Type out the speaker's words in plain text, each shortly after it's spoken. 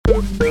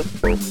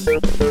Good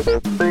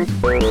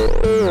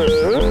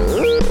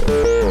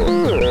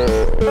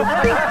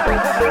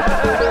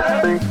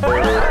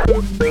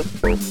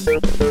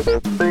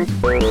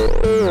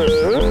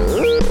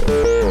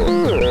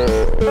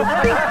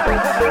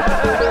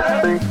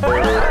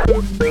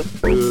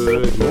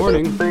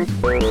morning.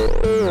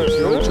 It's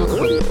your old chuckle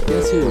buddy.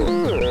 Guess who?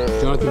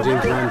 Jonathan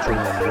James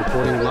Ramcharan,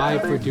 reporting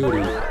live for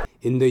duty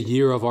in the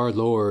year of our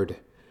Lord,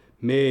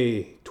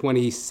 May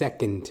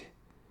 22nd,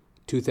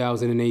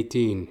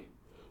 2018.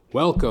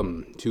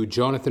 Welcome to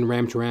Jonathan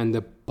Ramcharan,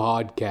 the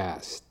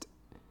podcast.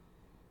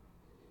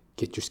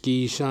 Get your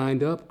skis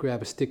shined up,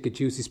 grab a stick of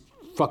juicy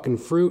fucking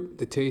fruit.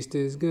 The taste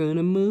is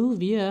gonna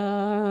move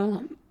ya.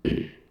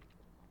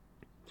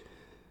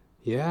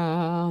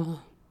 Yeah.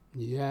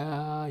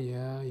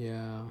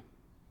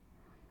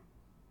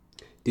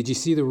 Did you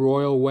see the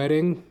royal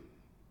wedding?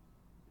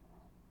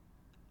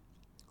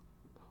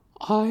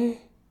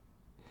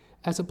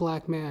 As a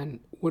black man,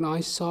 when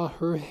I saw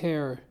her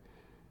hair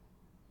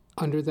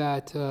under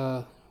that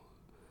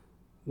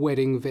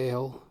wedding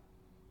veil,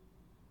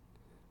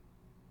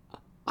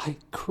 I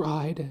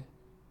cried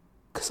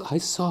because I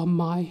saw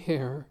my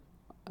hair.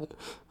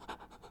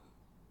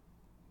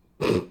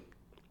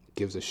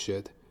 Gives a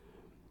shit.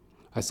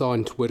 I saw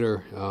on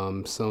Twitter,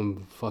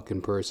 some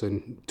fucking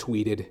person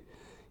tweeted,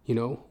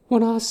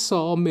 when I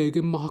saw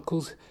Meghan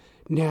Markle's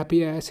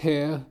nappy-ass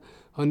hair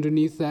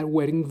underneath that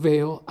wedding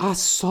veil, I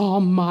saw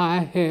my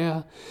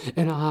hair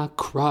and I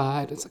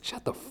cried. It's like,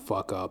 shut the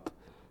fuck up.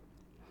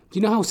 Do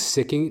you know how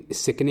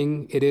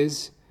sickening it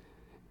is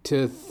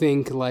to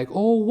think like,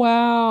 oh,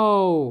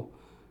 wow,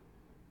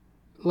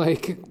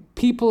 like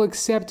people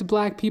accept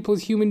black people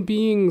as human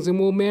beings and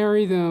will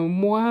marry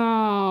them.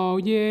 Wow,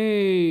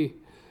 yay.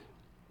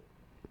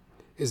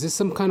 Is this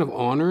some kind of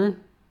honor?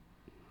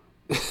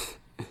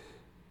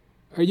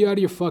 Are you out of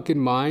your fucking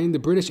mind? The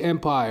British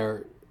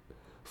Empire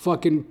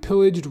fucking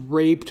pillaged,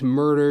 raped,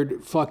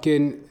 murdered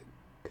fucking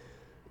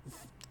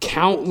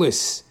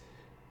countless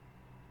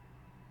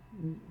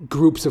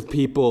groups of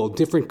people,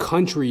 different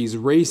countries,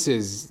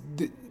 races.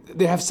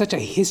 They have such a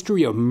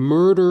history of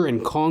murder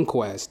and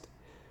conquest.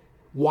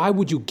 Why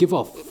would you give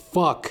a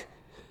fuck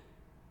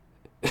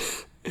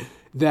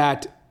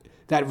that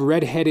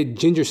redheaded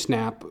ginger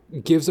snap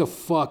gives a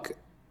fuck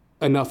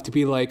enough to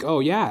be like, oh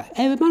yeah,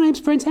 hey, my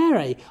name's Prince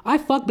Harry. I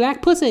fuck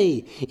black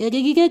pussy.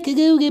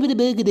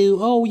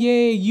 Oh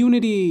yay,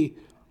 unity.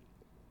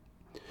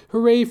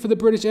 Hooray for the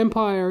British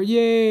Empire.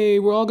 Yay,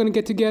 we're all gonna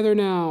get together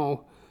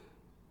now.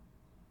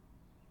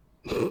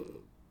 I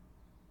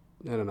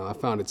don't know, I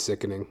found it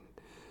sickening.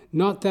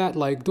 Not that,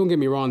 don't get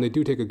me wrong, they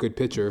do take a good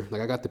picture.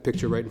 I got the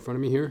picture right in front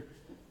of me here.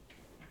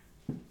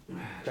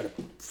 Got a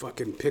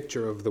fucking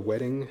picture of the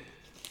wedding.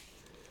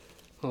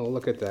 Oh,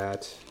 look at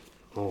that.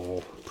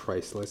 Oh,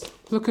 priceless.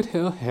 Look at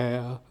her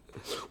hair.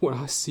 When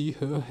I see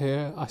her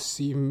hair, I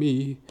see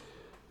me.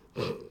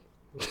 Look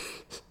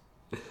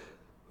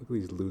at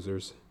these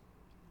losers.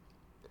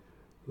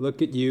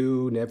 Look at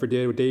you. Never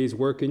did a day's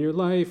work in your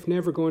life.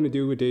 Never going to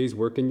do a day's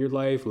work in your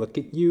life. Look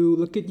at you.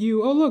 Look at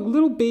you. Oh, look,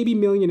 little baby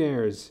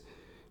millionaires.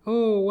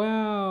 Oh,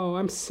 wow.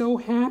 I'm so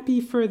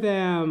happy for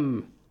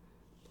them.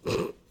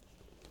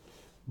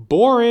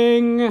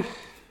 Boring.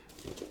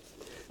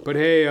 But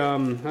hey, I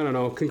don't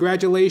know.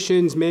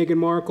 Congratulations, Meghan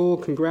Markle.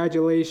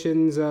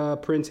 Congratulations,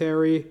 Prince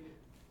Harry.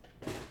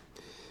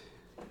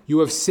 You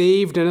have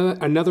saved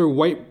another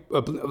you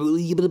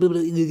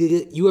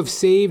have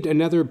saved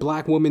another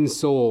black woman's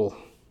soul.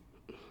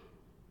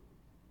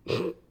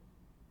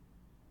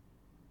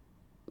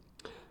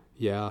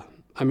 Yeah.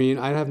 I mean,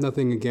 I have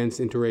nothing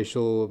against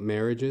interracial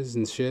marriages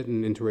and shit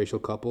and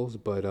interracial couples,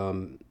 but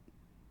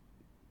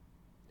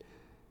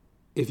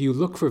if you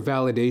look for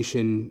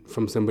validation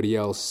from somebody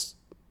else,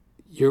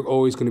 you're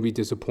always going to be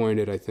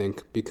disappointed, I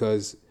think,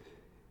 because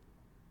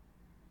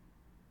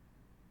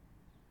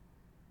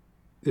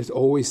there's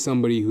always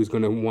somebody who's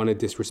going to want to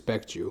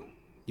disrespect you.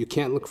 You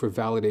can't look for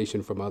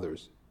validation from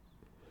others.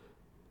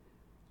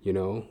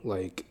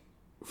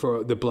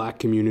 For the black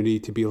community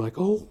to be like,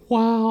 oh,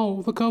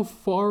 wow, look how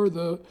far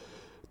the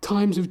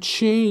times have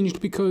changed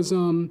because,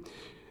 some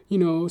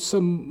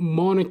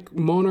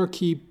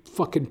monarchy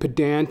fucking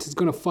pedant is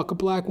going to fuck a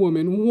black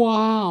woman.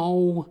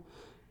 Wow.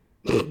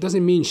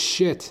 Doesn't mean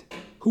shit.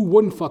 Who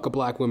wouldn't fuck a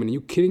black woman? Are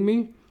you kidding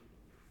me?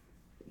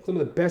 Some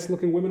of the best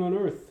looking women on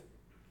earth.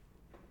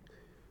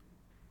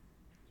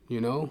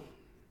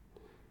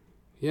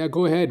 Yeah,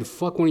 go ahead.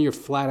 Fuck one of your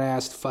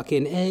flat-assed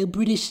fucking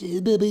British,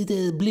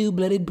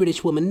 blue-blooded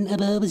British woman.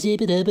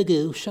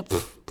 Shut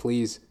up,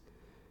 please.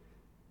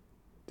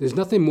 There's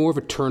nothing more of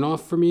a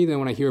turnoff for me than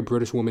when I hear a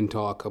British woman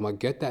talk. I'm like,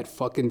 get that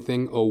fucking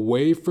thing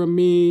away from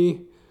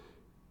me.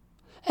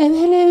 Oh,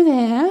 hello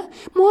there.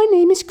 My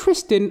name is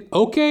Kristen.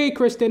 Okay,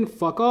 Kristen,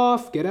 fuck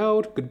off. Get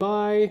out.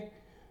 Goodbye.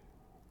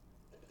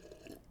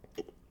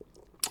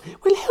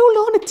 Well, hold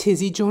on a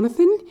tizzy,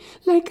 Jonathan.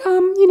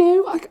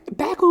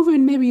 Back over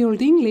in merry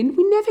old England,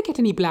 we never get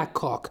any black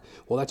cock.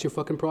 Well, that's your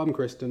fucking problem,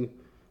 Kristen.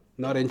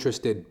 Not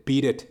interested.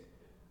 Beat it.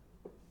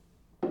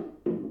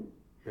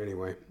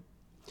 Anyway.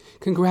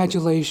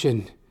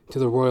 Congratulations to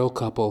the royal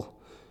couple.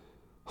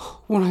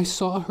 When I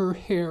saw her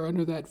hair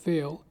under that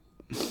veil,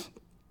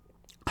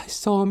 I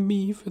saw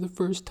me for the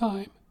first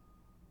time.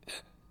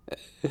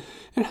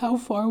 And how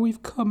far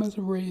we've come as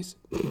a race.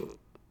 I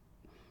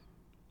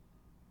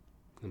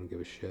don't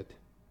give a shit.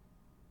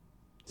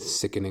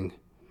 Sickening.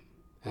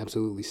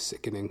 Absolutely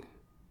sickening.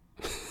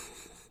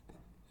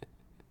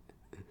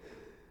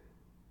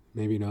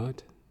 Maybe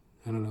not.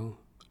 I don't know.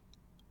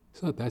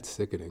 It's not that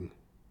sickening.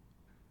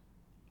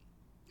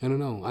 I don't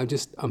know.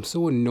 I'm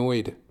so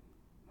annoyed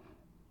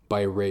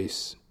by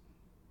race.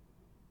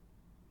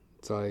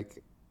 It's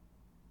like,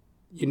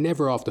 you're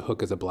never off the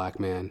hook as a black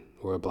man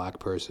or a black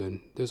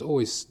person. There's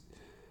always,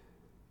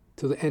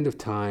 till the end of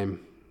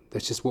time,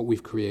 that's just what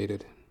we've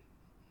created.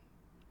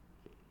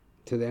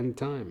 To the end of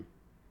time.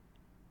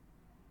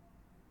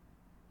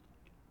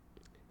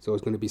 So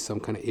it's going to be some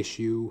kind of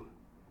issue.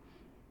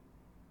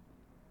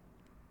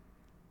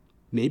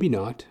 Maybe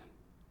not.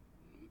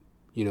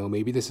 You know,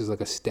 maybe this is like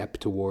a step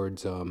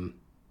towards, I don't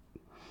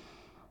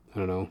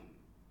know.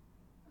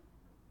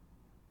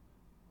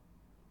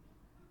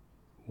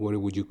 What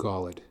would you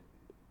call it?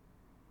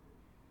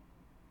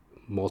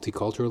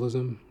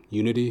 Multiculturalism?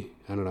 Unity?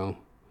 I don't know.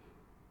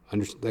 I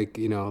don't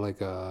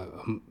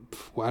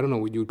know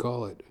what you would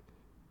call it.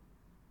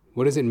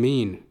 What does it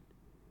mean?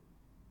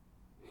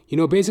 You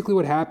know, basically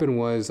what happened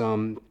was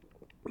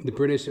the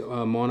British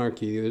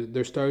monarchy,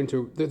 they're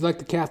like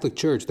the Catholic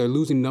Church. They're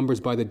losing numbers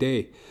by the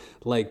day,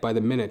 like by the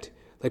minute.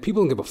 Like,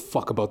 people don't give a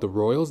fuck about the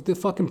royals. The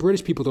fucking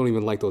British people don't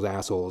even like those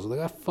assholes.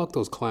 Like, fuck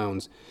those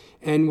clowns.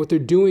 And what they're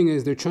doing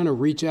is they're trying to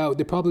reach out.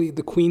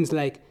 The Queen's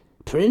like,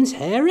 Prince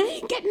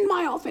Harry, get in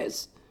my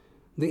office.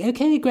 Like,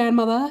 okay,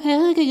 grandmother,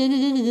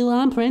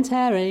 I'm Prince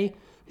Harry.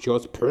 She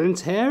goes,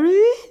 Prince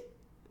Harry?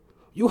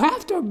 You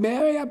have to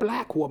marry a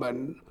black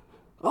woman.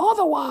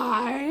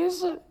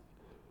 Otherwise,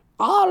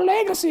 our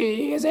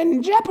legacy is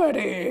in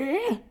jeopardy.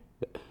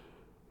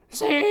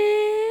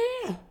 See?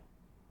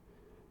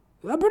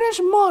 The British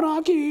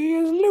monarchy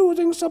is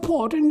losing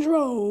support in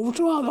droves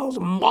to all those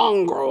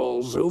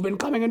mongrels who've been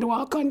coming into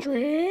our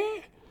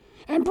country.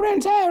 And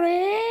Prince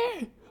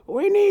Harry,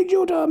 we need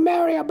you to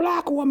marry a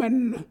black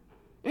woman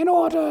in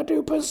order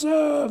to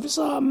preserve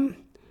some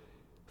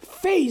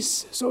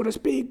face, so to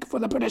speak, for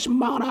the British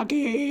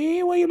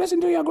monarchy. Will you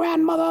listen to your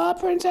grandmother,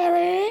 Prince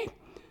Harry?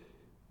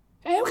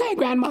 Okay,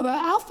 grandmother,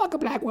 I'll fuck a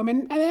black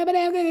woman.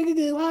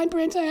 I'm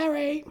Prince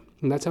Harry.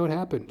 And that's how it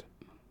happened.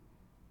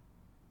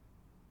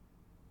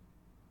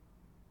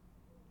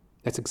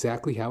 That's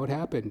exactly how it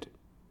happened.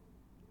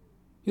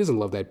 He doesn't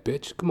love that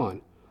bitch. Come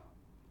on.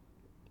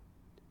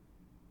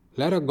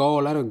 Let her go.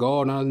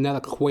 Now another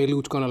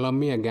Quaalude's gonna love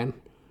me again.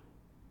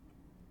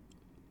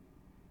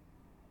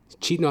 He's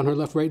cheating on her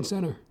left, right, and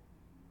center.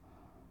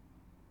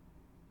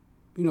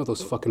 You know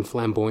those fucking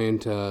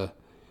flamboyant,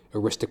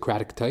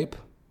 aristocratic type?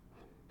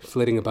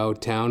 Flitting about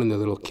town in their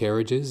little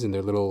carriages and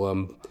their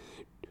little,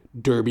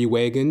 derby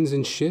wagons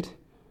and shit.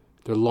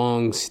 Their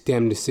long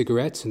stemmed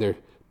cigarettes and their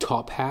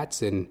top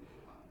hats and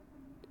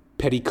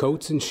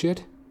petticoats and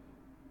shit.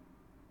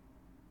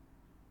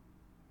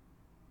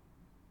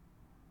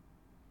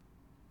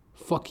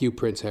 Fuck you,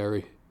 Prince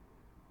Harry.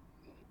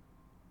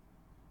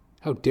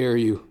 How dare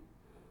you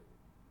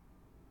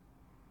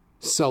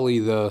sully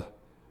the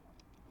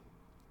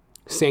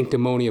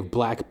sanctimony of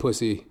black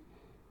pussy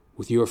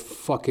with your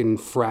fucking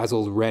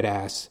frazzled red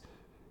ass.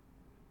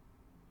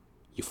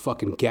 You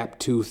fucking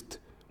gap-toothed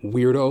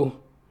weirdo. I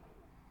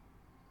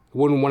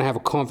wouldn't want to have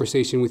a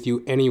conversation with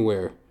you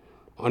anywhere,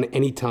 on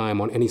any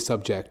time, on any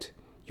subject.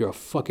 You're a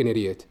fucking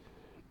idiot.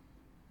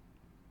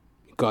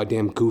 You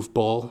goddamn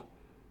goofball.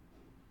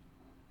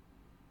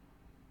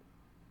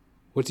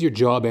 What's your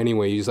job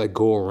anyway? You just like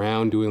go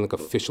around doing like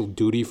official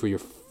duty for your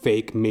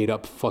fake made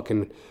up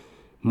fucking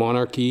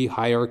monarchy,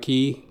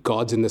 hierarchy,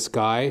 gods in the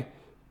sky,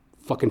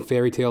 fucking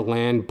fairy tale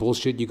land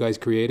bullshit you guys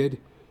created?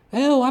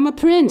 Oh, I'm a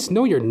prince.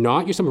 No, you're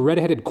not. You're some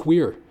redheaded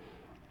queer.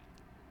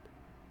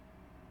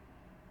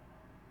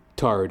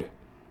 Tard.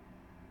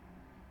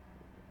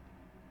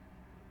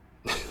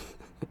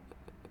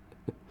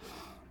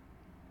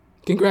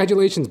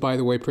 Congratulations, by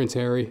the way, Prince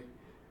Harry.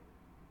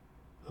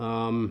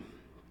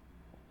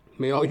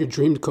 May all your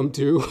dreams come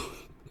true.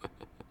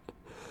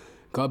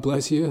 God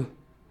bless you.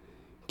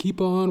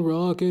 Keep on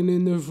rocking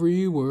in the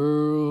free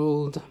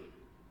world.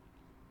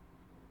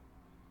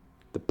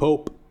 The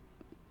Pope.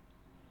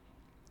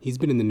 He's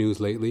been in the news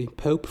lately.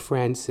 Pope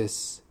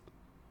Francis.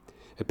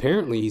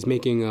 Apparently, he's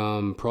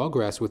making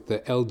progress with the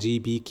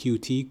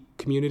LGBTQT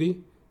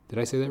community. Did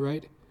I say that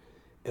right?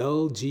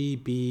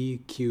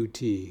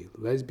 LGBTQT.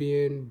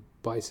 Lesbian,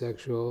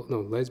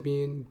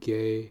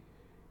 gay,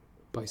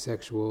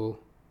 bisexual,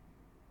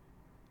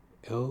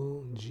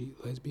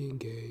 lesbian,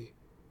 gay.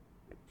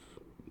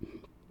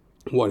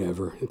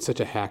 Whatever. It's such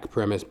a hack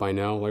premise by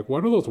now. Like,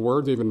 what do those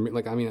words even mean?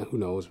 Like, I mean, who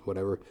knows?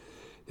 Whatever.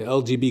 The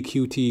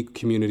LGBTQT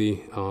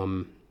community.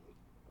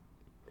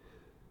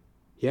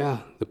 Yeah,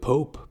 the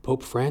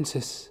Pope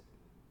Francis,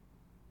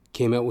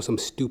 came out with some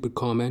stupid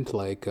comment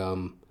like,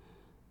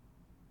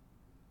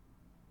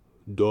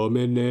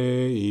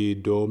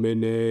 Domine,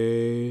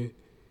 Domine.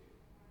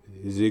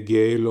 The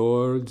gay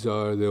lords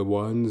are the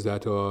ones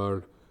that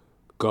are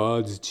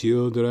God's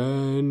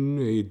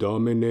children.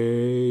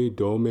 Domine,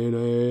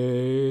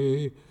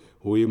 Domine.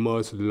 We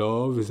must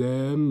love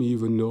them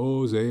even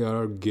though they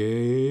are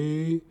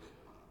gay.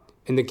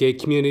 And the gay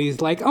community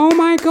is like, oh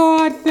my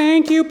God,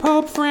 thank you,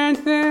 Pope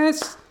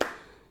Francis.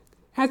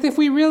 As if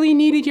we really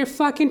needed your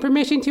fucking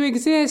permission to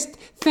exist.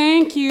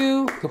 Thank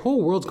you. The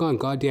whole world's gone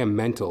goddamn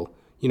mental.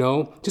 You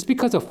know, just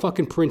because a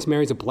fucking prince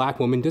marries a black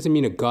woman doesn't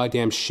mean a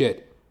goddamn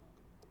shit.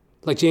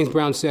 Like James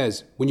Brown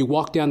says, when you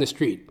walk down the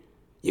street,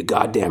 you're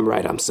goddamn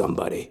right I'm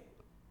somebody.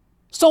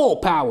 Soul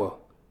power.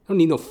 I don't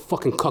need no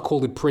fucking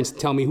cuckolded prince to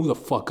tell me who the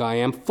fuck I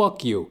am.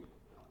 Fuck you.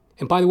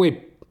 And by the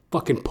way,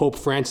 fucking Pope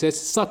Francis,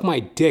 suck my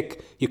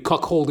dick, you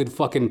cuckolded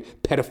fucking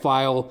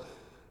pedophile.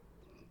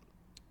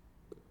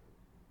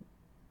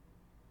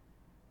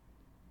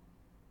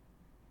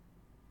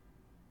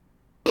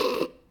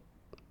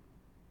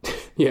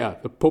 Yeah,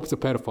 the Pope's a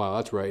pedophile,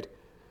 that's right.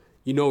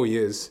 You know he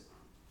is.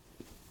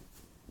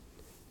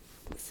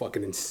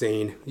 Fucking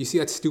insane. You see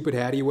that stupid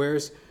hat he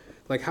wears?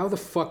 Like, how the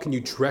fuck can you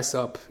dress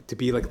up to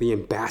be like the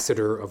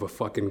ambassador of a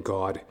fucking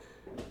god?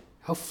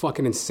 How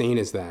fucking insane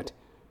is that?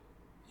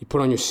 You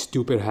put on your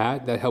stupid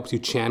hat that helps you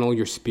channel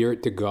your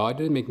spirit to God?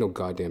 Doesn't make no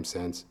goddamn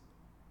sense.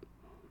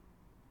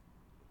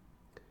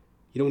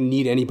 You don't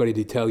need anybody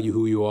to tell you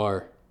who you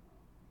are.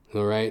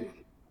 Alright?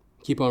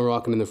 Keep on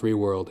rocking in the free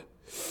world.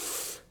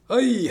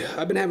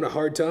 I've been having a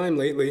hard time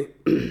lately.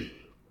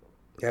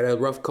 Had a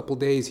rough couple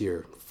days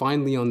here.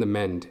 Finally on the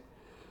mend.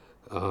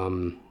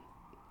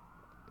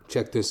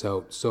 Check this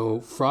out.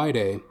 So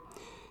Friday,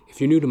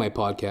 if you're new to my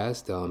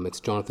podcast, it's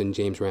Jonathan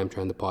James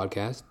Ramtran, the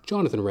podcast.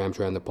 Jonathan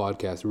Ramtran, the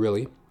podcast,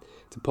 really.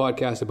 It's a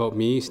podcast about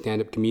me,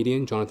 stand-up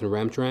comedian, Jonathan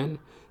Ramtran,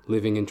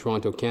 living in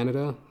Toronto,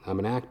 Canada. I'm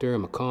an actor,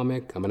 I'm a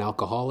comic, I'm an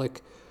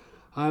alcoholic.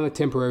 I'm a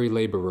temporary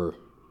laborer.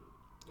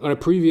 On a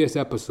previous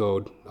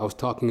episode, I was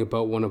talking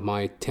about one of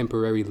my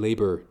temporary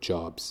labor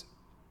jobs.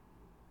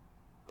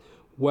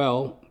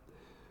 Well,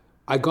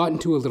 I got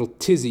into a little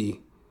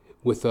tizzy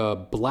with a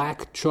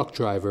black truck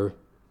driver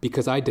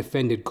because I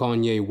defended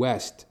Kanye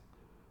West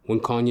when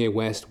Kanye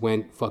West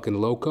went fucking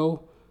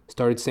loco,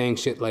 started saying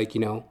shit like,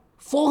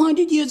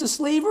 400 years of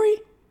slavery?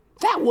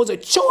 That was a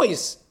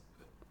choice!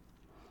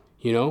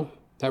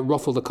 That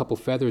ruffled a couple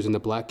feathers in the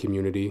black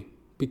community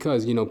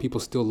because, people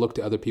still look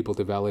to other people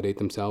to validate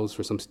themselves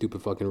for some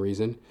stupid fucking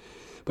reason.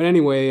 But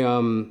anyway,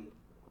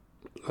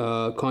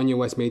 Kanye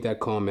West made that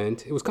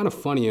comment. It was kind of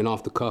funny and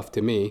off the cuff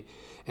to me.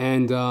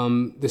 And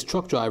this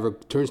truck driver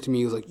turns to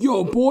me, he's like,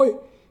 yo, boy,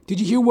 did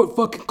you hear what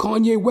fucking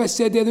Kanye West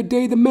said the other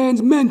day? The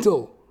man's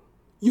mental.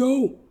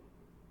 Yo,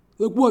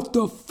 like, what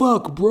the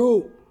fuck,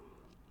 bro?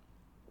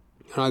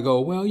 And I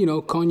go, well,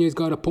 Kanye's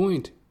got a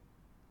point.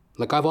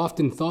 Like, I've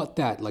often thought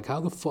that. Like, how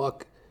the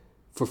fuck,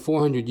 for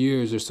 400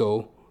 years or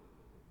so,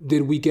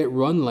 did we get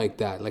run like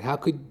that? Like,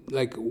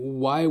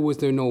 why was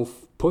there no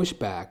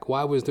pushback?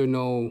 Why was there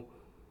no,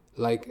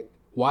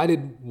 why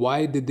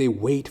did they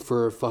wait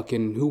for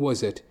fucking, who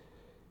was it?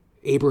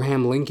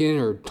 Abraham Lincoln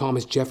or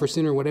Thomas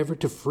Jefferson or whatever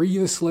to free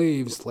the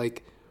slaves?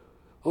 Like,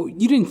 oh,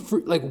 you didn't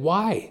free,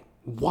 why?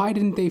 Why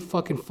didn't they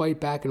fucking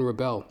fight back and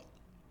rebel?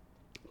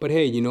 But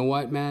hey, you know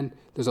what, man?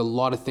 There's a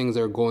lot of things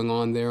that are going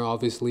on there,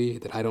 obviously,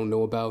 that I don't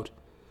know about.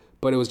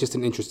 But it was just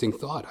an interesting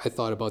thought. I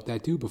thought about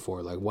that too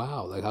before. Like,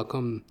 wow, how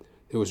come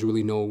there was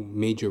really no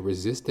major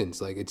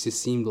resistance? Like, it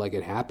just seemed like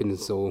it happened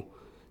so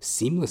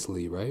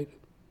seamlessly, right?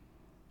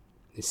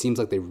 It seems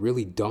like they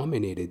really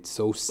dominated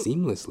so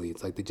seamlessly.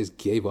 It's like they just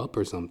gave up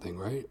or something,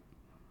 right?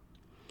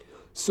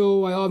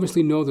 So I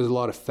obviously know there's a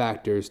lot of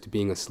factors to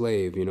being a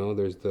slave,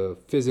 There's the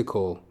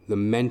physical, the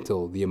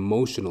mental, the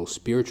emotional,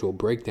 spiritual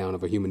breakdown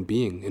of a human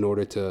being in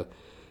order to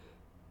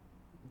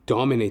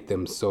dominate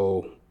them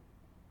so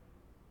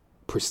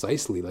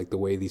precisely like the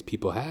way these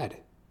people had.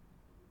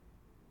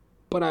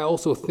 But I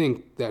also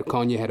think that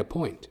Kanye had a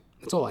point.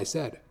 That's all I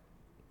said.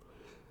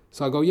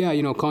 So I go, yeah,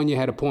 Kanye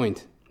had a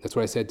point. That's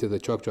what I said to the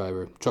truck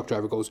driver. Truck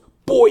driver goes,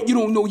 boy, you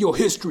don't know your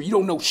history. You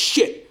don't know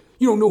shit.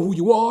 You don't know who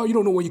you are. You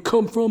don't know where you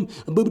come from. He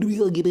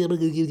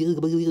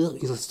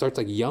starts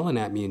yelling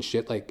at me and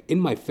shit, in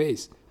my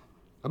face.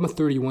 I'm a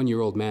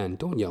 31-year-old man.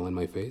 Don't yell in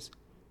my face.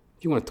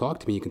 If you want to talk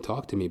to me, you can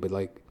talk to me. But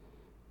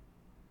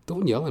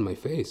don't yell in my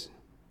face.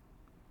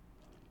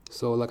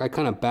 So I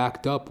kind of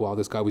backed up while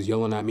this guy was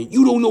yelling at me.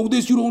 You don't know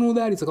this. You don't know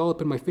that. He's all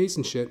up in my face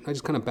and shit. I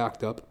just kind of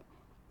backed up.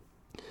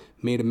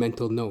 Made a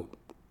mental note.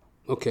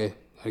 Okay.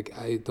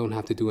 I don't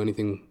have to do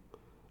anything.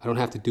 I don't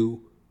have to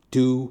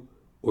do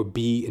or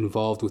be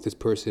involved with this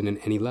person in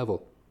any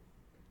level.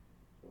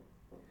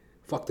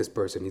 Fuck this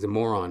person. He's a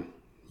moron.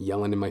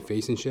 Yelling in my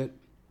face and shit.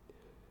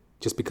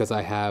 Just because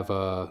I have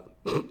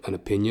an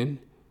opinion.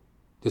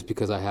 Just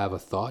because I have a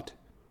thought.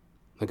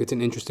 It's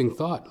an interesting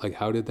thought.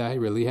 How did that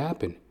really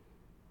happen?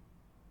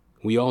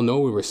 We all know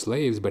we were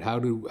slaves, but how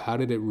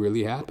did it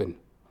really happen?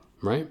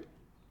 Right?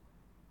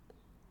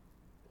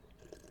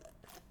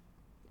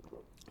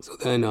 So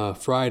then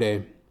this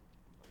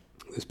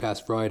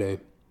past Friday,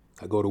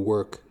 I go to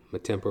work. a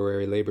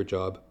temporary labor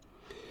job.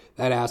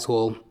 That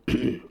asshole,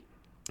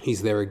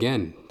 he's there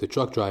again, the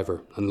truck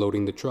driver,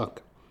 unloading the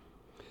truck.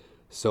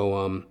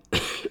 So,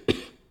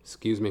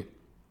 excuse me.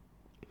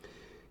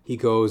 He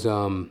goes,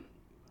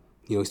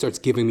 he starts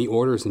giving me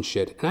orders and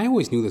shit. And I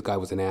always knew this guy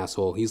was an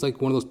asshole. He's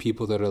like one of those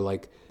people that are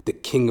like the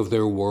king of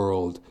their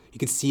world. You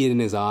could see it in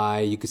his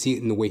eye. You could see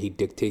it in the way he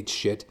dictates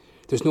shit.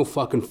 There's no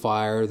fucking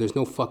fire. There's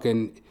no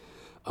fucking,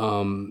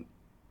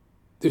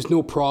 there's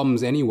no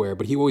problems anywhere.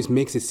 But he always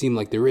makes it seem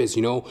like there is,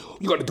 you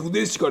gotta do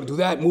this, you gotta do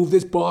that, move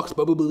this box,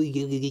 blah, blah, blah.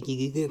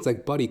 It's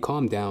like, buddy,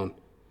 calm down.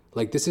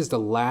 Like, this is the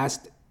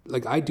last,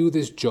 like, I do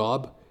this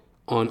job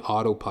on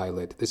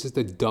autopilot. This is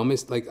the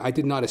dumbest, like, I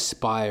did not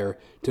aspire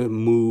to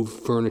move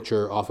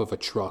furniture off of a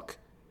truck.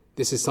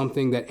 This is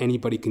something that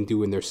anybody can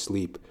do in their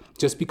sleep.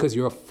 Just because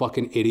you're a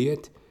fucking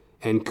idiot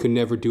and could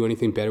never do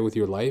anything better with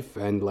your life,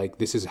 and like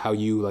this is how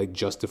you like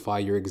justify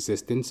your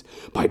existence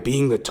by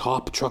being the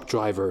top truck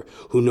driver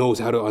who knows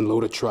how to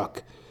unload a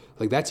truck.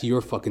 Like, that's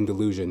your fucking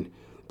delusion.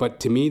 But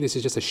to me, this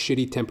is just a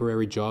shitty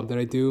temporary job that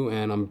I do,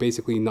 and I'm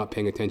basically not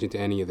paying attention to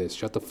any of this.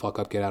 Shut the fuck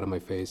up, get out of my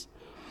face.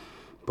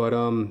 But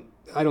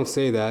I don't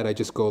say that. I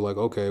just go like,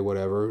 okay,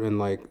 whatever, and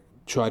like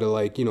try to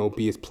like,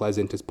 be as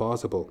pleasant as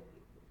possible.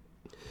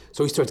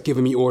 So he starts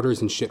giving me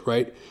orders and shit,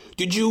 right?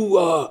 Did you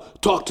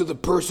talk to the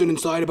person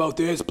inside about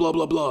this? Blah,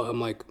 blah, blah.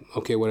 I'm like,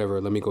 okay, whatever.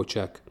 Let me go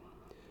check.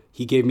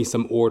 He gave me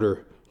some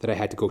order that I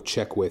had to go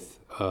check with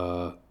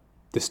the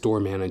store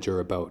manager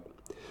about.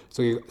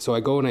 So I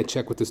go and I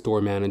check with the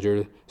store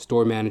manager.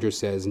 Store manager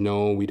says,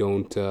 no, we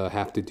don't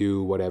have to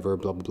do whatever,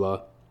 blah, blah,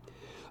 blah.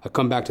 I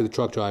come back to the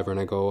truck driver and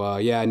I go,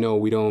 yeah, no,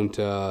 we don't.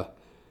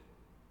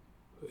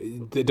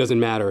 It doesn't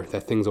matter.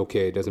 That thing's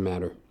okay. It doesn't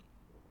matter.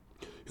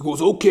 He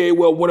goes, okay,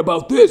 well, what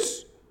about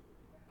this?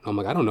 I'm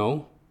like, I don't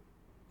know.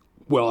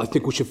 Well, I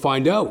think we should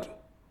find out.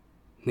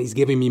 And he's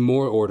giving me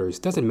more orders.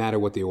 Doesn't matter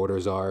what the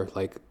orders are.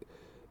 Like,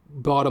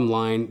 bottom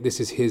line, this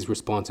is his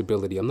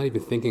responsibility. I'm not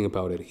even thinking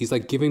about it. He's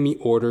like giving me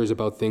orders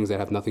about things that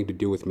have nothing to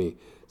do with me.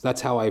 So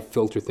that's how I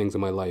filter things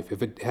in my life.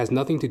 If it has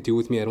nothing to do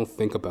with me, I don't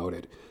think about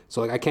it.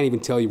 So like, I can't even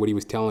tell you what he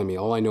was telling me.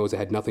 All I know is it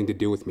had nothing to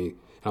do with me.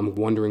 I'm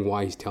wondering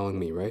why he's telling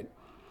me, right?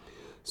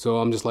 So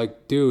I'm just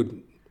like,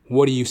 dude,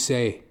 what do you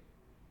say?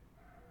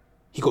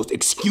 He goes,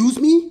 excuse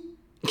me?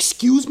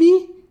 Excuse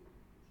me?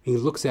 And he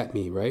looks at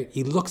me, right?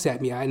 He looks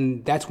at me,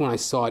 and that's when I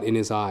saw it in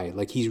his eye.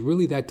 Like, he's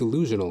really that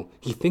delusional.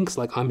 He thinks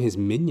like I'm his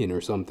minion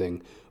or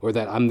something, or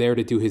that I'm there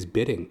to do his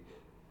bidding.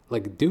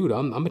 Like, dude,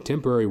 I'm a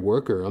temporary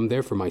worker. I'm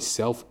there for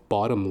myself,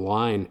 bottom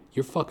line.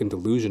 You're fucking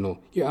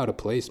delusional. You're out of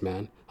place,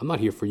 man. I'm not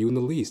here for you in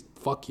the least.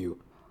 Fuck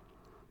you.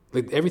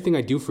 Like, everything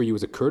I do for you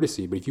is a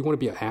courtesy, but if you want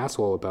to be an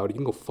asshole about it, you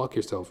can go fuck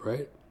yourself,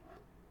 right?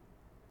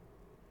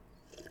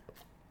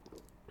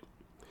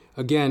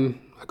 Again,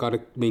 I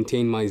gotta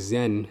maintain my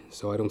zen,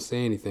 so I don't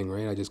say anything,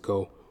 right? I just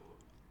go,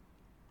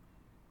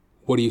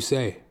 what do you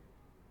say?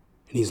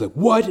 And he's like,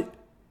 what?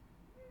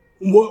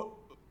 What?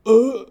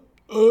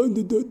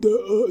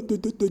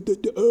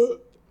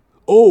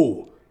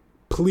 Oh,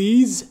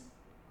 please?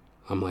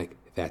 I'm like,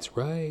 that's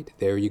right.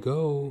 There you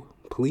go.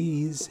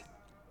 Please.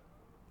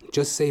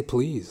 Just say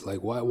please. Like,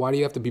 why do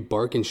you have to be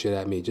barking shit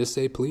at me? Just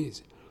say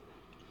please.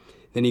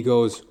 Then he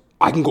goes,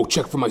 I can go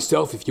check for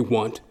myself if you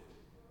want.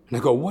 And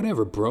I go,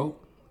 whatever, bro.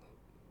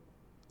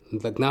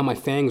 Like, now my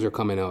fangs are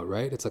coming out,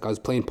 right? It's like I was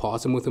playing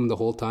possum with him the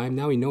whole time.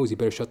 Now he knows he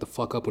better shut the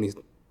fuck up when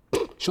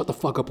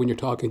you're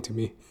talking to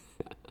me.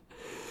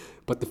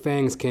 But the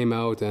fangs came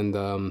out and,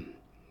 I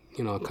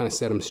kind of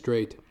set him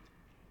straight.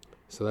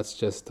 So that's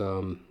just, I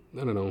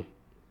don't know,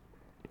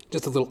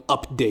 just a little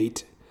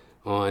update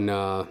on,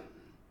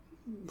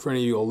 for any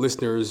of you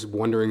listeners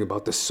wondering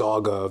about the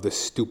saga of this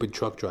stupid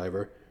truck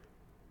driver.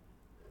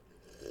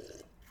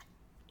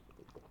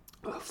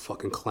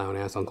 Fucking clown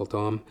ass Uncle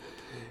Tom.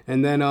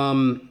 And then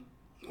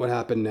what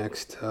happened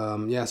next?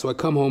 So I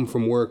come home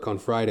from work on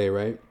Friday,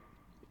 right?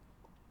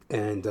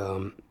 And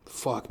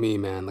fuck me,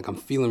 man. Like, I'm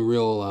feeling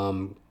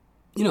real,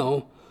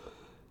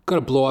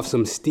 gotta blow off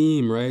some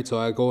steam, right? So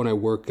I go and I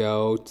work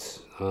out,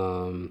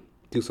 go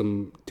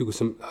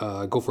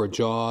for a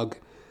jog,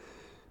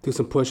 do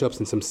some push-ups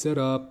and some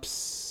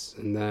sit-ups,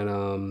 and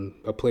then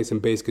I play some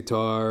bass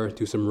guitar,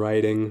 do some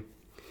writing,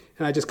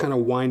 and I just kind of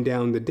wind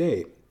down the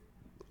day.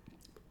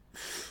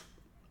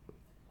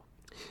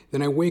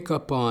 Then I wake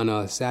up on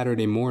a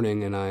Saturday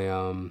morning, and I,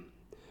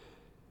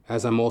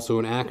 as I'm also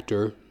an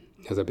actor,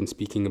 as I've been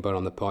speaking about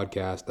on the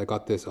podcast, I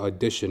got this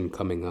audition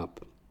coming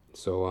up.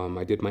 So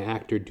I did my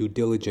actor due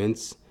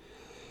diligence,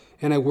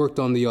 and I worked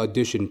on the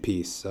audition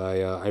piece.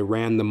 I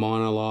ran the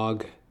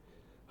monologue,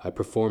 I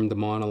performed the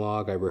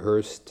monologue, I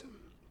rehearsed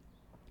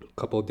a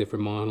couple of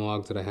different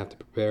monologues that I have to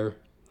prepare.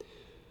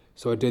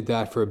 So I did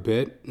that for a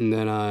bit, and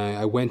then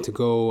I went to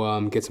go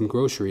get some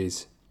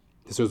groceries.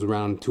 This was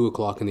around 2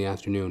 o'clock in the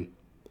afternoon.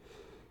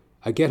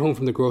 I get home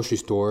from the grocery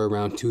store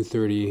around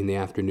 2:30 in the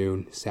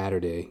afternoon,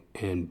 Saturday,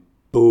 and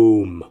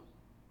boom,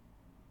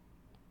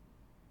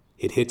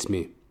 it hits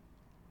me.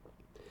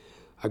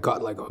 I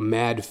got like a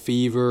mad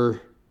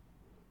fever,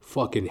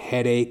 fucking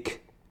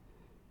headache,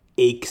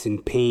 aches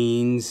and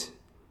pains,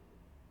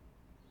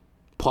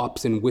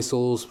 pops and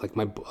whistles.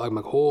 I'm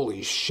like,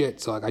 holy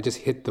shit. So like, I just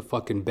hit the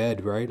fucking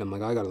bed, right? I'm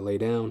like, I gotta lay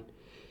down.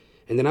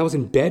 And then I was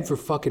in bed for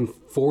fucking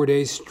 4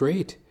 days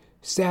straight.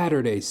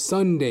 Saturday,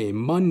 Sunday,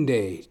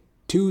 Monday,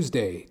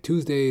 Tuesday.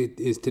 Tuesday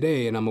is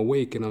today, and I'm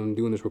awake and I'm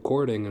doing this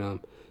recording, and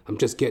I'm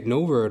just getting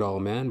over it all,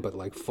 man. But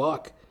like,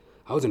 fuck,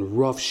 I was in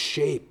rough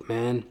shape,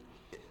 man.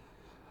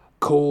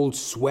 Cold,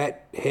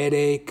 sweat,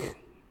 headache,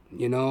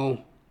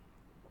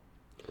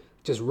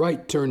 just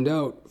right turned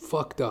out,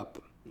 fucked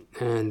up.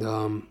 And,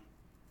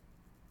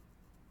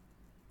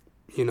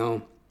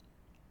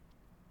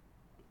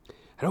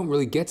 I don't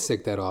really get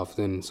sick that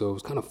often, so it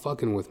was kind of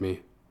fucking with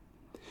me.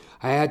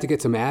 I had to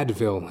get some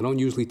Advil. I don't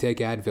usually take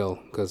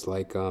Advil because,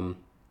 like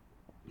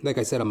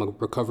I said, I'm a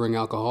recovering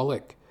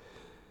alcoholic.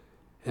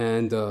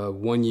 And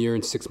 1 year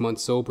and 6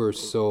 months sober,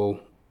 so,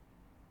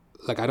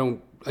 like,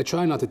 I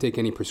try not to take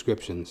any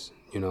prescriptions,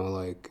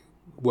 like,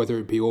 whether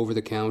it be over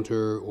the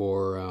counter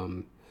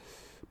or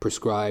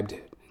prescribed.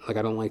 Like,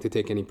 I don't like to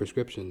take any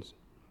prescriptions.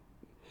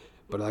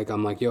 But, like,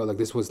 I'm like, yo, like,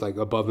 this was, like,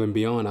 above and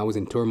beyond. I was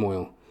in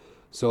turmoil.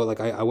 So,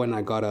 like, I went and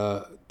I got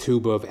a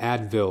tube of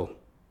Advil,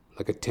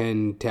 like a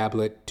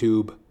 10-tablet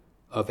tube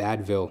of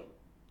Advil.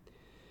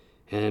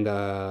 And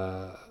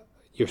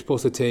you're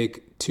supposed to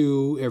take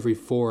 2 every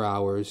 4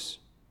 hours,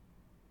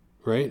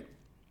 right?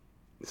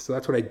 So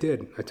that's what I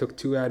did. I took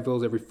 2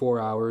 Advils every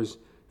 4 hours,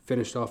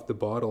 finished off the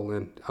bottle,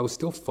 and I was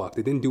still fucked.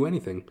 It didn't do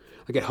anything.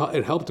 Like,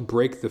 it helped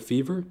break the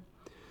fever,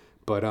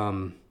 but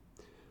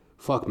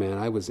fuck, man,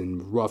 I was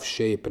in rough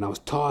shape, and I was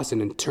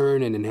tossing and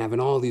turning and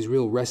having all these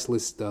real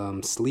restless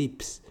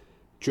sleeps,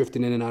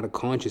 drifting in and out of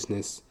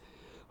consciousness.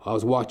 I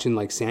was watching,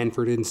 like,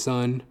 Sanford and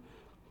Son.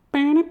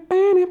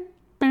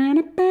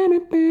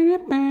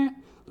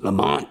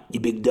 Lamont, you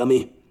big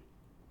dummy.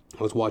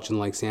 I was watching,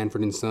 like,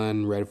 Sanford and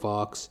Son, Red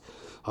Fox.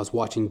 I was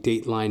watching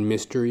Dateline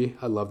Mystery.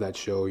 I love that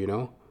show,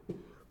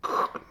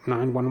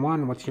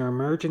 911, what's your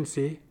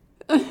emergency?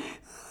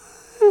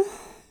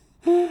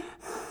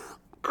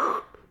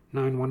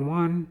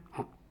 911.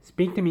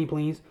 Speak to me,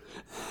 please.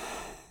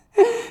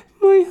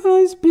 My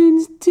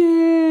husband's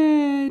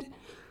dead.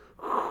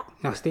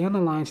 Now stay on the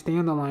line.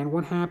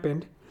 What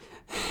happened?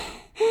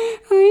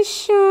 I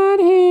shot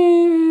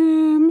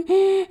him.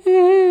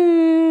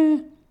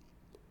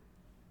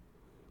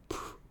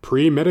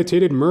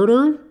 Premeditated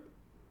murder?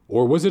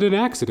 Or was it an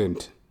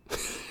accident?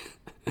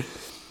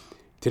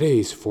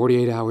 Today's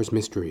 48 Hours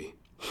Mystery.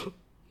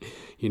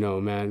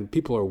 Man,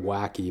 people are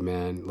wacky,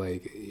 man.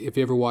 Like, if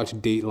you ever watch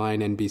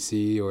Dateline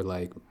NBC or,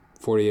 like,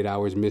 48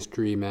 Hours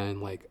Mystery,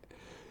 man, like,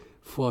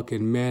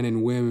 fucking men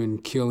and women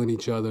killing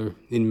each other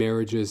in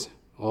marriages,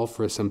 all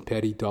for some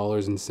petty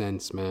dollars and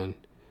cents, man.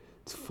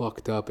 It's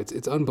fucked up.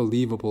 It's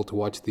unbelievable to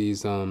watch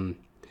these, I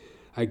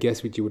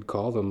guess what you would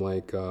call them,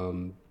 like,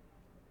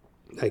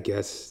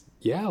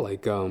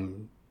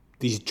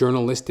 these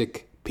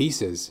journalistic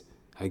pieces,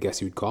 I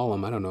guess you'd call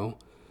them. I don't know.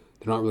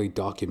 They're not really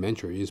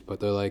documentaries,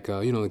 but they're like,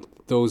 like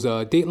those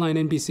Dateline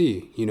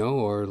NBC,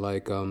 or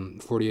like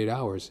 48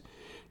 Hours.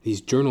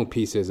 These journal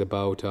pieces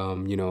about,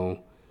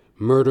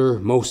 murder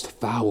most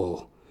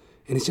foul.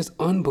 And it's just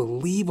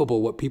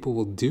unbelievable what people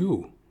will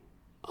do.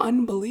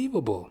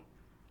 Unbelievable.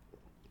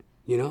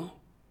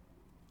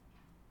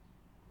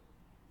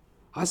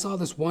 I saw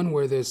this one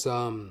where this,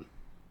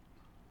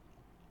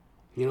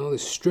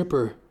 this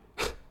stripper,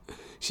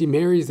 she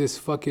marries this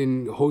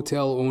fucking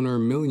hotel owner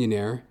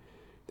millionaire,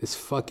 this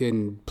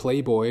fucking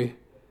playboy,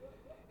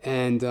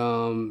 and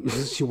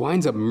she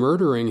winds up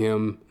murdering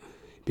him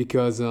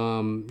because,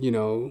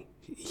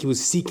 he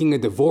was seeking a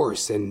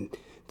divorce, and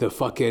the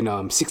fucking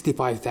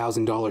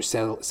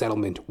 $65,000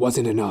 settlement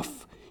wasn't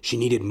enough. She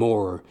needed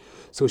more.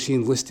 So she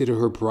enlisted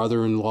her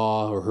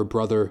brother-in-law or her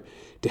brother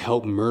to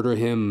help murder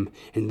him,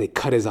 and they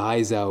cut his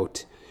eyes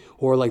out.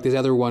 Or like this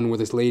other one where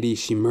this lady,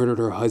 she murdered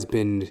her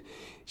husband.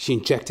 She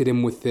injected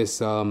him with this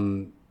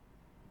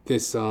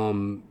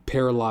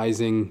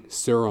paralyzing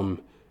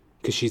serum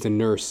because she's a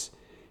nurse.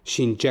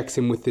 She injects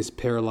him with this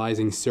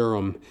paralyzing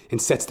serum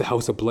and sets the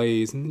house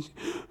ablaze. And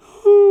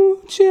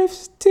oh,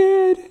 Jeff's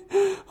dead.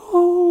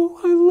 Oh,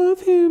 I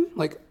love him.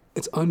 Like,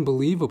 it's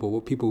unbelievable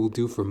what people will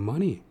do for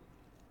money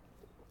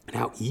and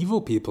how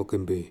evil people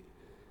can be.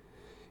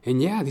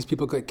 And yeah, these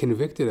people got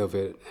convicted of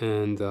it.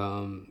 And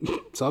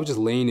so I was just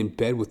laying in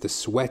bed with the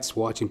sweats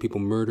watching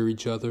people murder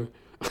each other.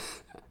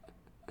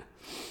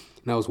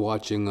 And I was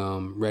watching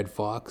Red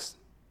Fox.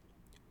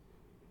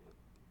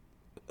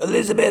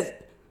 Elizabeth!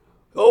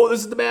 Oh, this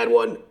is the bad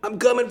one. I'm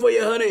coming for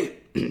you, honey.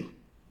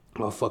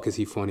 Oh, fuck, is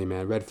he funny,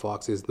 man. Red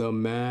Fox is the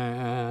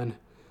man.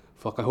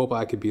 Fuck, I hope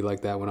I could be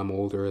like that when I'm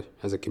older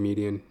as a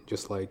comedian.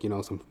 Just like,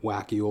 some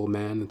wacky old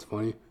man that's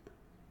funny.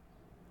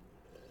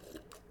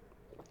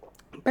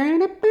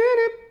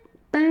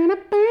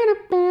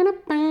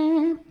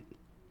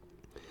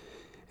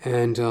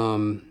 And,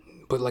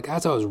 but like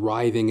as I was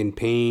writhing in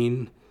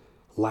pain,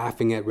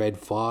 laughing at Red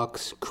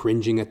Fox,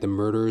 cringing at the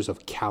murders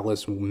of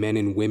callous men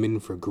and women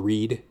for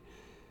greed,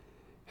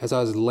 as I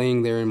was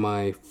laying there in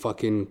my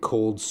fucking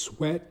cold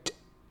sweat,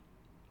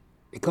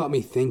 it got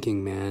me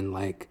thinking, man,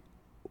 like,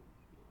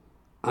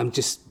 I'm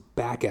just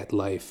back at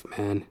life,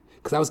 man.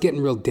 Because I was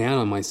getting real down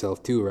on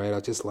myself too, right? I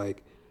was just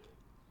like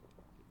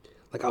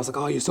I was like,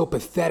 oh, you're so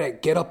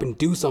pathetic. Get up and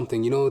do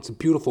something. It's a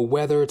beautiful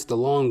weather. It's the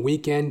long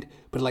weekend.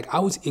 But like, I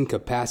was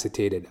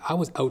incapacitated. I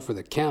was out for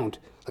the count.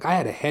 Like, I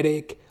had a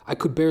headache. I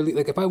could barely,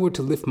 like, if I were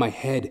to lift my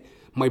head,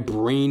 my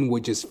brain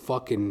would just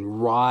fucking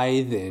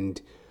writhe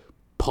and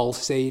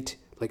pulsate.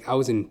 Like, I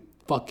was in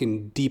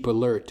fucking deep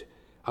alert.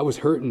 I was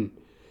hurting.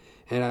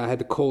 And I had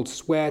the cold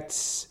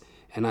sweats.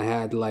 And I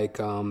had like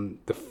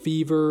the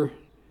fever,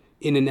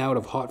 in and out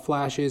of hot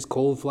flashes,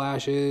 cold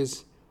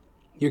flashes.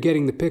 You're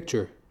getting the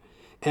picture.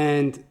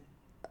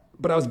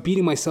 But I was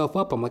beating myself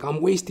up. I'm like,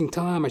 I'm wasting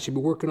time. I should be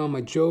working on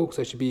my jokes.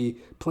 I should be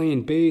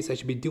playing bass. I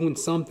should be doing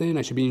something.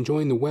 I should be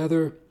enjoying the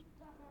weather.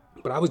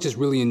 But I was just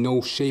really in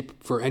no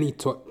shape for any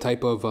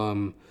type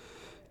of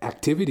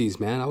activities,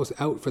 man. I was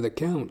out for the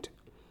count.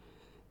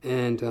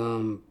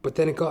 But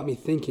then it got me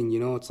thinking,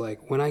 it's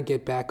like when I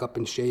get back up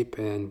in shape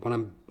and when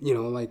I'm,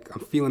 like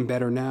I'm feeling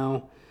better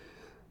now.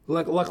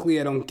 Luckily,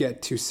 I don't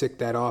get too sick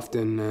that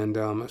often, and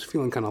I was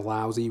feeling kind of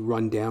lousy,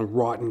 run down,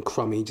 rotten,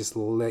 crummy, just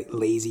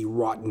lazy,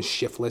 rotten,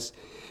 shiftless.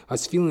 I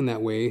was feeling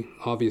that way,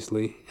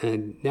 obviously,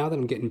 and now that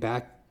I'm getting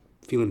back,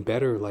 feeling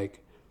better,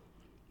 like,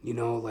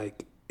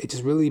 it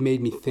just really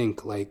made me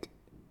think, like,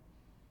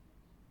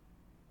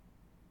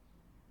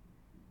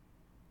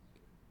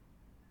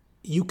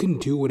 you can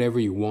do whatever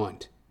you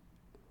want.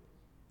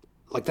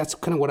 Like, that's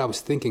kind of what I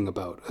was thinking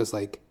about. I was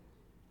like,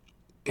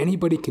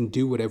 anybody can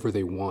do whatever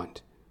they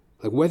want.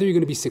 Like, whether you're going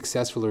to be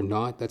successful or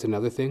not, that's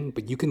another thing,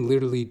 but you can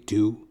literally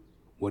do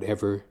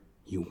whatever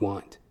you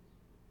want.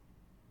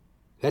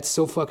 That's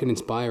so fucking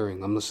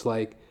inspiring. I'm just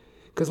like,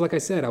 because like I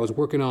said, I was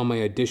working on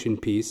my audition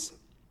piece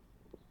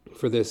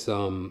for this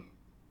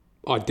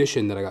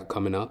audition that I got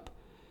coming up.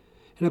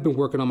 And I've been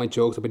working on my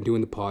jokes. I've been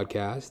doing the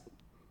podcast.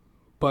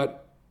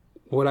 But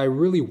what I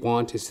really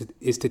want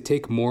is to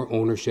take more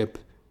ownership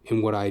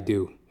in what I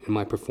do, in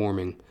my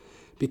performing.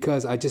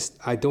 Because I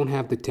don't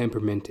have the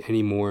temperament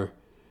anymore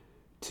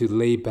to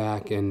lay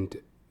back and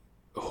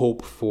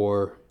hope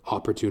for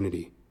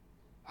opportunity.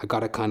 I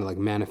gotta kind of like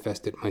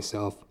manifest it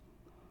myself.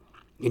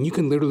 And you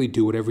can literally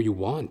do whatever you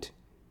want.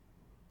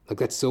 Like,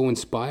 that's so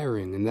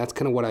inspiring. And that's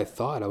kind of what I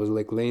thought. I was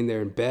like laying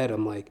there in bed.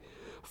 I'm like,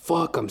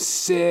 fuck, I'm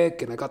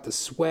sick and I got the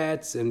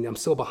sweats and I'm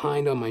so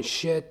behind on my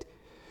shit.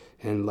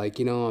 And like,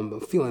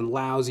 I'm feeling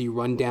lousy,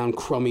 run down,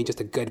 crummy,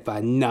 just a good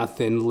for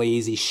nothing,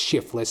 lazy,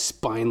 shiftless,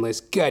 spineless,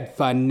 good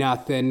for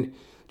nothing.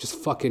 Just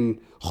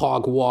fucking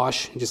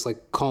hogwash, just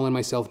like calling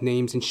myself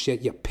names and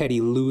shit, you petty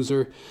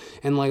loser.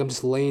 And like, I'm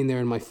just laying there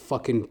in my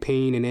fucking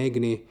pain and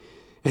agony.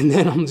 And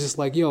then I'm just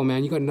like, yo,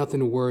 man, you got nothing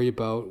to worry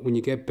about. When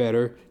you get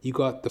better, you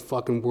got the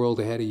fucking world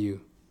ahead of you.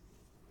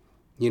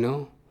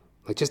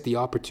 Like, just the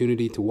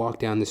opportunity to walk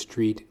down the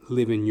street,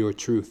 living your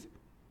truth.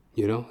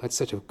 That's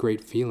such a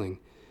great feeling.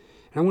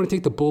 And I want to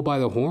take the bull by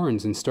the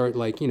horns and start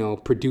like,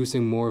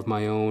 producing more of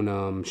my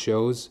own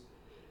shows.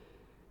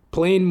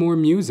 Playing more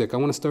music. I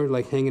want to start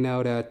like hanging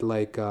out at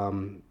like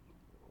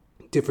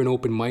different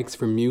open mics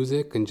for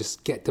music and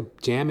just get to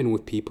jamming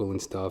with people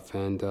and stuff,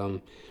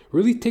 and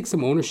really take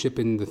some ownership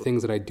in the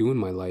things that I do in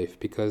my life,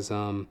 because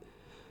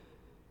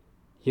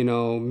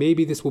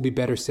maybe this will be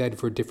better said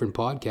for a different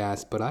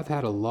podcast, but I've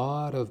had a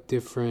lot of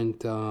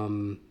different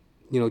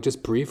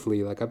just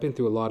briefly, like I've been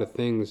through a lot of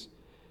things,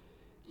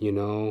 and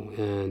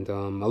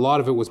a lot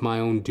of it was my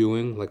own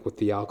doing, like with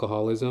the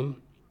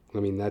alcoholism. I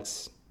mean,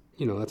 that's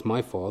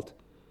my fault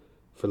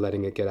for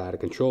letting it get out of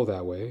control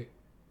that way.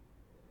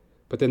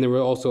 But then there were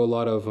also a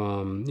lot of,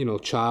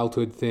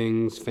 childhood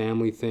things,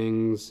 family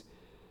things,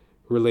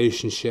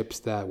 relationships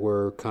that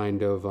were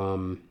kind of,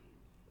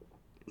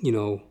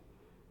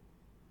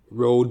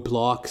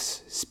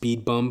 roadblocks,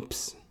 speed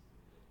bumps,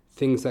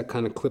 things that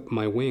kind of clipped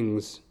my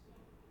wings.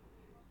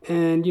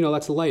 And,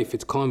 that's life.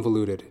 It's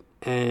convoluted.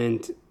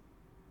 And,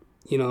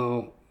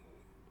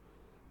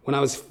 when I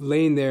was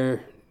laying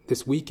there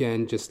this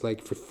weekend, just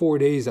like for 4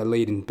 days, I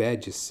laid in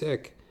bed just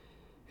sick.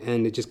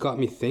 And it just got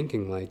me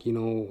thinking, like,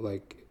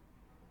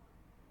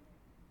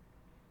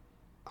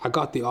 I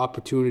got the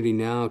opportunity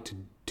now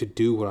to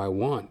do what I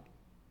want.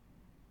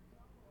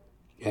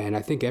 And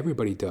I think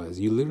everybody does.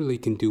 You literally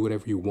can do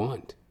whatever you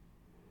want.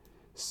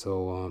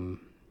 So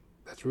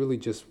that's really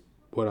just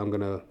what I'm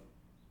going to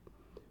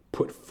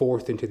put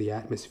forth into the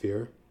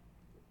atmosphere.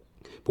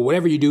 But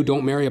whatever you do,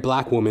 don't marry a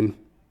black woman.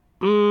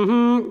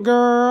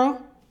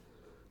 Girl.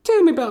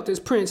 Tell me about this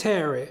Prince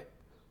Harry.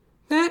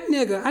 That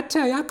nigga, I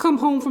tell you, I come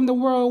home from the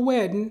royal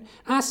wedding.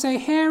 I say,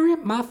 Harry,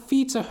 my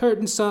feet are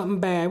hurting something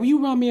bad. Will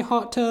you run me a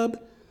hot tub?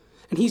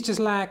 And he's just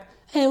like,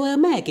 oh, well,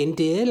 Megan,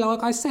 dear,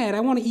 like I said, I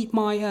want to eat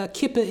my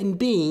kipper and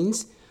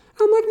beans.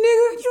 I'm like,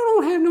 nigga, you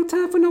don't have no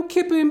time for no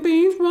kipper and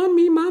beans. Run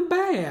me my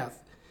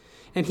bath.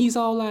 And he's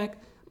all like,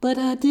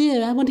 but,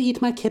 dear, I want to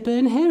eat my kipper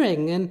and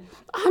herring. And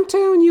I'm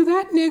telling you,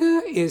 that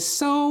nigga is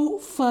so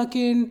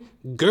fucking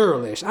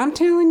girlish. I'm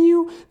telling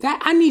you, that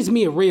I needs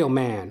me a real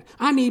man.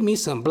 I need me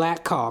some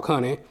black cock,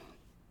 honey.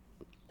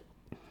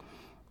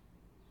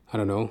 I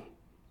don't know.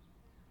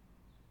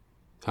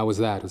 How was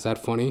that? Was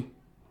that funny?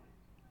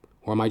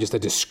 Or am I just a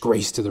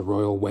disgrace to the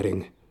royal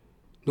wedding?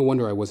 No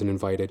wonder I wasn't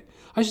invited.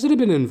 I should have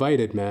been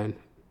invited, man.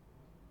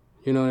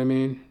 You know what I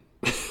mean?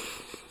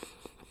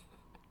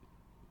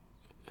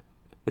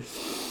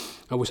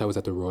 I wish I was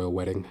at the royal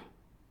wedding.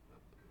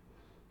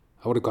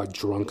 I would have got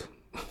drunk.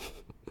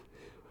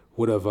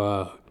 Would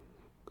have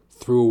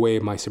threw away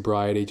my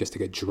sobriety just to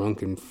get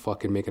drunk and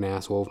fucking make an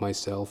asshole of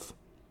myself.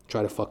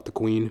 Try to fuck the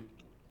queen.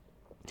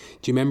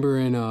 Do you remember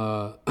in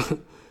oh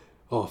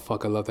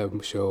fuck, I love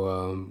that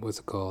show. What's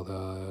it called?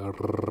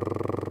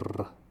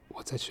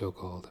 What's that show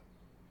called?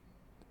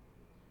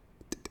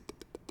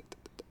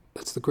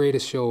 That's the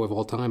greatest show of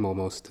all time,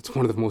 almost. It's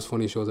one of the most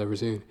funny shows I've ever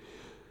seen.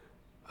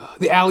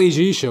 The Ali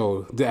G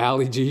show. The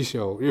Ali G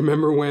show. You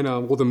remember when,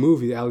 the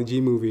movie, the Ali G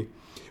movie,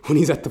 when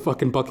he's at the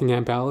fucking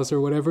Buckingham Palace or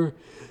whatever?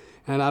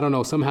 And I don't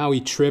know, somehow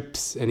he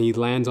trips and he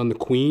lands on the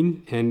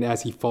queen, and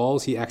as he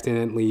falls, he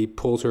accidentally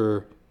pulls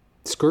her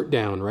skirt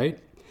down, right?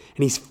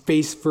 And he's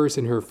face first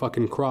in her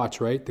fucking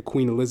crotch, right? The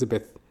Queen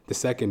Elizabeth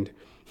II.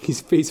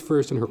 He's face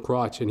first in her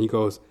crotch, and he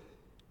goes,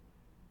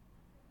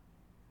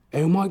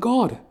 "Oh my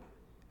God,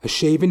 a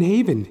shaven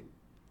haven."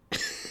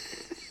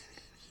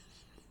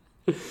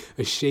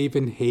 A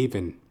shaven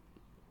haven.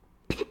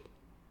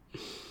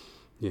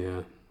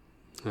 Yeah,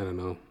 I don't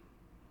know.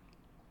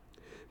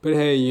 But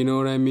hey, you know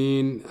what I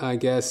mean? I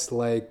guess,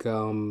 like,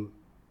 you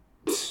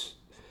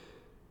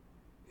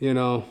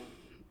know,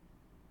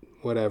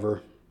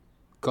 whatever.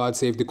 God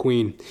save the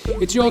Queen.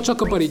 It's your old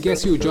Chuckle Buddy.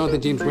 Guess who?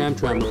 Jonathan James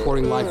Ramtram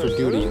reporting live for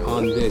duty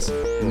on this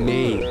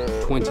May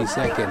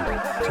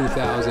 22nd,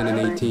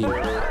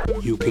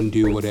 2018. You can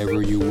do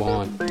whatever you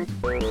want.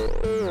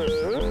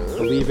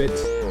 Believe it,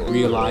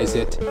 realize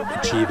it,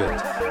 achieve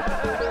it.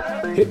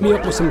 Hit me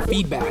up with some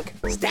feedback.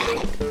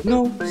 Static.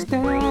 No,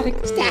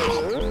 static.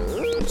 Static.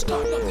 Don't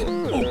start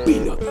nothing. Won't be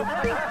nothing.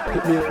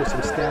 Hit me up with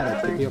some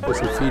static. Hit me up with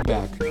some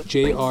feedback.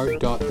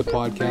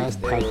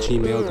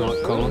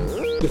 jr.thepodcast@gmail.com.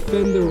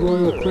 Defend the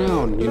royal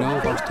crown. You know,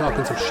 if I was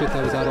talking some shit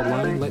that was out of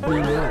line, let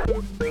me know.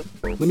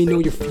 Let me know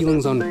your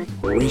feelings on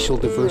racial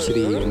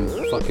diversity and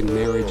fucking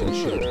marriage and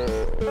shit.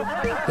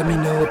 Let me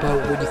know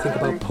about what you think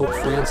about Pope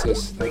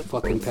Francis, that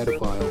fucking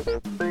pedophile.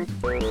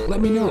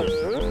 Let me know.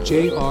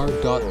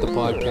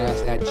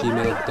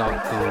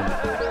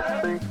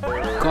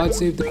 jr.thepodcast@gmail.com. God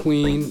save the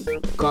Queen.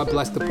 God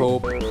bless the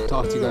Pope.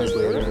 Talk to you guys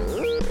later.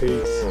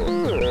 Peace.